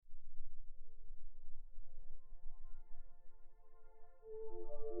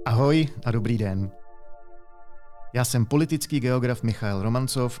Ahoj a dobrý den. Já jsem politický geograf Michael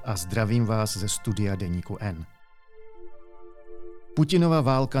Romancov a zdravím vás ze studia Deníku N. Putinova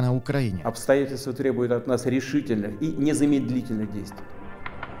válka na Ukrajině. Обстоятельства требуют от нас решительных и незамедлительных действий.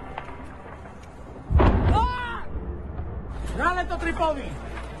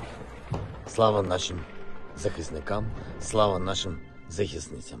 Слава нашим захисникам, слава našim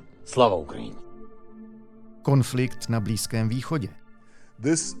захисницям. Слава Україні. Konflikt na Blízkém východě.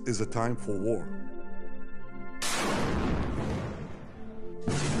 This is a time for war.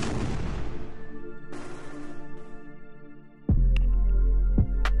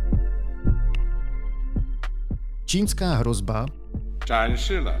 Čínská hrozba 展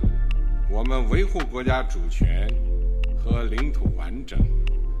示了我们维护国家主权和领土完整、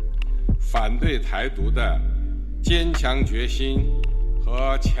反对台独的坚强决心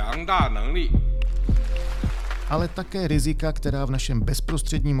和强大能力。 ale také rizika, která v našem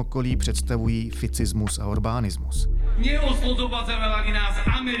bezprostředním okolí představují ficismus a orbánismus. Neoslobodzovali nás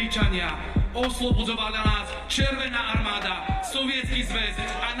Američania, oslobozovala nás Červená armáda, Sovětský svaz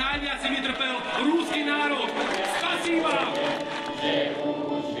a najviac mi trpel ruský národ. Spasíva!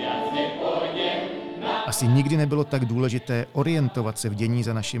 Asi nikdy nebylo tak důležité orientovat se v dění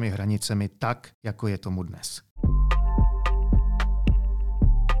za našimi hranicemi tak, jako je tomu dnes.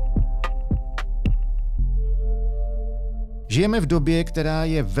 Žijeme v době, která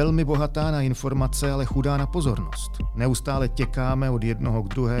je velmi bohatá na informace, ale chudá na pozornost. Neustále těkáme od jednoho k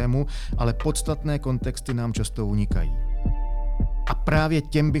druhému, ale podstatné kontexty nám často unikají. A právě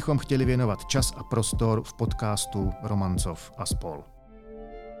těm bychom chtěli věnovat čas a prostor v podcastu Romancov a spol.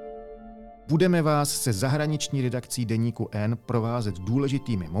 Budeme vás se zahraniční redakcí Deníku N provázet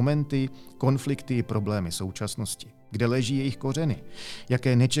důležitými momenty, konflikty i problémy současnosti. Kde leží jejich kořeny?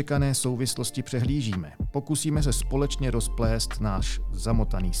 Jaké nečekané souvislosti přehlížíme? Pokusíme se společně rozplést náš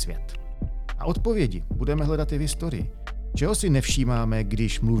zamotaný svět. A odpovědi budeme hledat i v historii. Čeho si nevšímáme,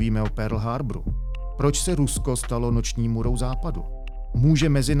 když mluvíme o Pearl Harboru? Proč se Rusko stalo noční můrou západu? Může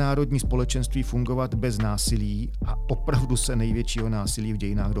mezinárodní společenství fungovat bez násilí a opravdu se největšího násilí v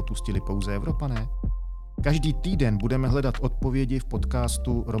dějinách dopustili pouze Evropané? Každý týden budeme hledat odpovědi v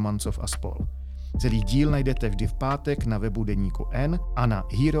podcastu Romancov a spol. Celý díl najdete vždy v pátek na webu Deníku N a na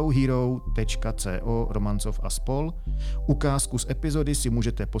herohero.co Romancov a spol. Ukázku z epizody si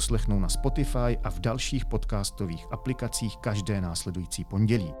můžete poslechnout na Spotify a v dalších podcastových aplikacích každé následující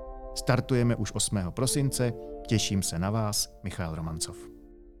pondělí. Startujeme už 8. prosince, těším se na vás, Michael Romancov.